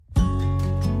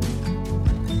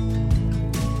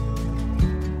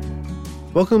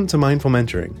Welcome to Mindful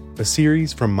Mentoring, a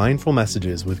series from Mindful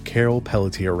Messages with Carol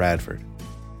Pelletier Radford.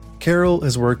 Carol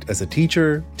has worked as a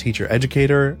teacher,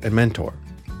 teacher-educator, and mentor.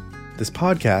 This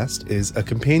podcast is a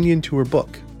companion to her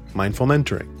book, Mindful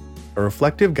Mentoring, a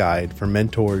reflective guide for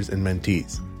mentors and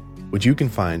mentees, which you can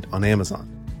find on Amazon.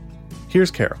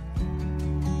 Here's Carol.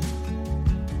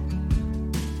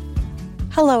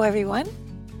 Hello, everyone.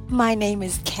 My name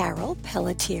is Carol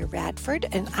Pelletier Radford,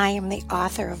 and I am the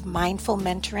author of Mindful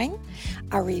Mentoring,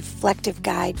 a reflective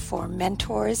guide for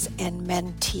mentors and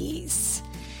mentees.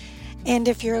 And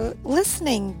if you're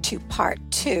listening to part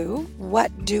 2,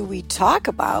 what do we talk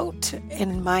about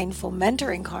in mindful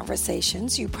mentoring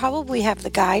conversations, you probably have the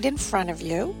guide in front of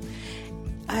you,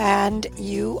 and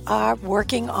you are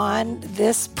working on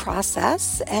this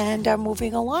process and are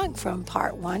moving along from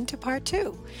part 1 to part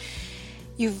 2.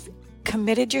 You've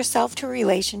committed yourself to a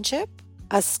relationship,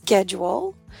 a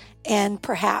schedule, and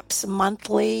perhaps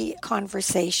monthly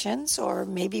conversations or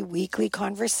maybe weekly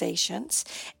conversations.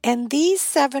 And these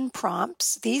 7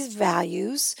 prompts, these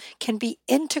values, can be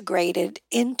integrated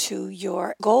into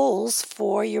your goals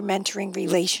for your mentoring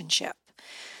relationship.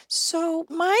 So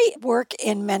my work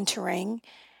in mentoring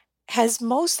has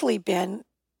mostly been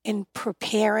in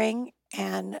preparing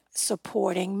and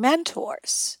supporting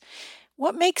mentors.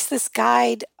 What makes this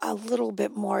guide a little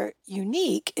bit more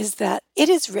unique is that it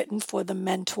is written for the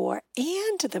mentor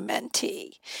and the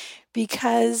mentee,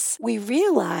 because we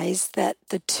realize that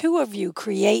the two of you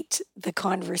create the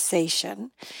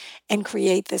conversation and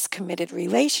create this committed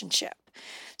relationship.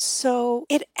 So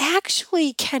it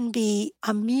actually can be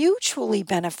a mutually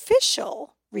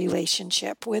beneficial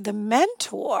relationship where the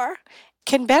mentor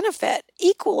can benefit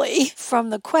equally from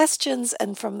the questions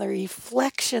and from the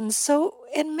reflections. So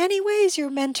in many ways, you're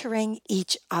mentoring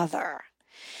each other.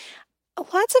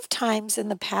 Lots of times in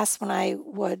the past when I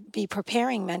would be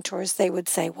preparing mentors, they would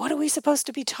say, what are we supposed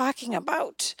to be talking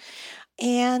about?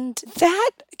 And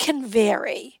that can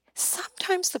vary.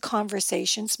 Sometimes the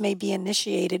conversations may be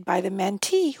initiated by the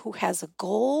mentee who has a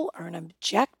goal or an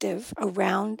objective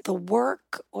around the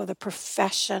work or the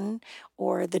profession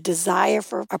or the desire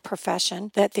for a profession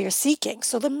that they're seeking.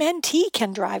 So the mentee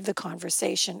can drive the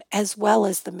conversation as well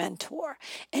as the mentor.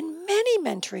 In many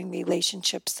mentoring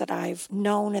relationships that I've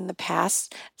known in the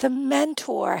past, the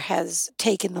mentor has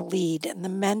taken the lead and the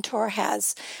mentor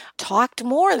has talked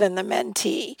more than the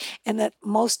mentee, and that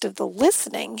most of the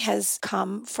listening has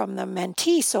come from the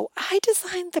mentee. So I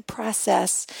designed the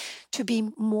process to be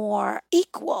more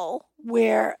equal,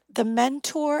 where the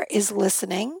mentor is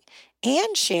listening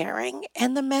and sharing,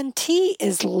 and the mentee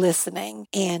is listening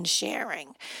and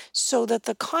sharing, so that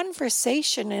the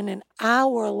conversation in an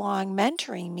hour-long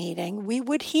mentoring meeting, we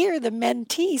would hear the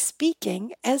mentee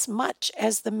speaking as much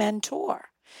as the mentor.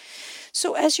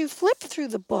 So as you flip through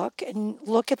the book and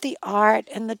look at the art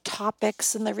and the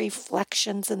topics and the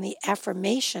reflections and the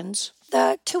affirmations,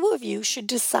 the two of you should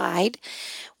decide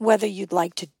whether you'd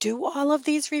like to do all of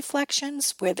these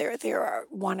reflections, whether there are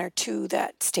 1 or 2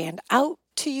 that stand out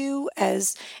to you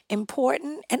as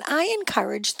important. And I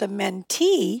encourage the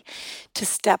mentee to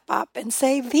step up and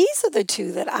say, these are the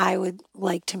 2 that I would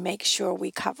like to make sure we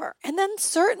cover. And then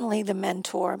certainly the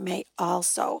mentor may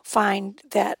also find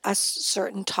that a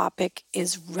certain topic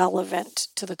is relevant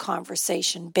to the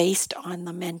conversation based on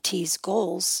the mentee's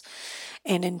goals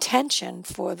and intention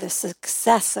for the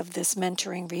success of this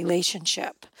mentoring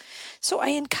relationship. So I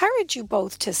encourage you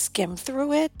both to skim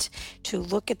through it, to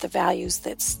look at the values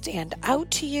that stand out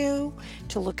to you,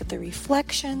 to look at the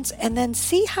reflections, and then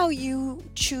see how you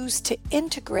choose to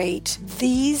integrate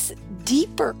these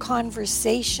deeper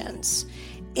conversations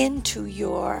into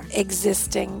your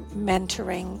existing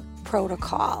mentoring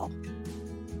protocol.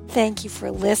 Thank you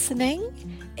for listening,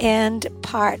 and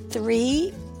part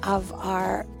 3 of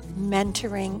our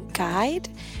mentoring guide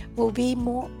will be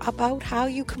more about how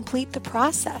you complete the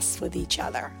process with each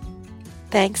other.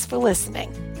 Thanks for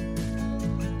listening.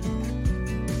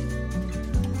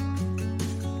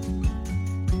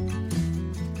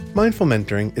 Mindful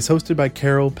Mentoring is hosted by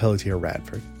Carol Pelletier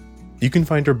Radford. You can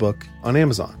find her book on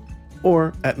Amazon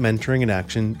or at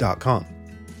mentoringinaction.com.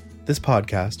 This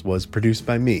podcast was produced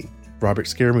by me, Robert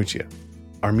Scaramuccia.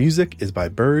 Our music is by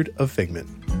Bird of Figment.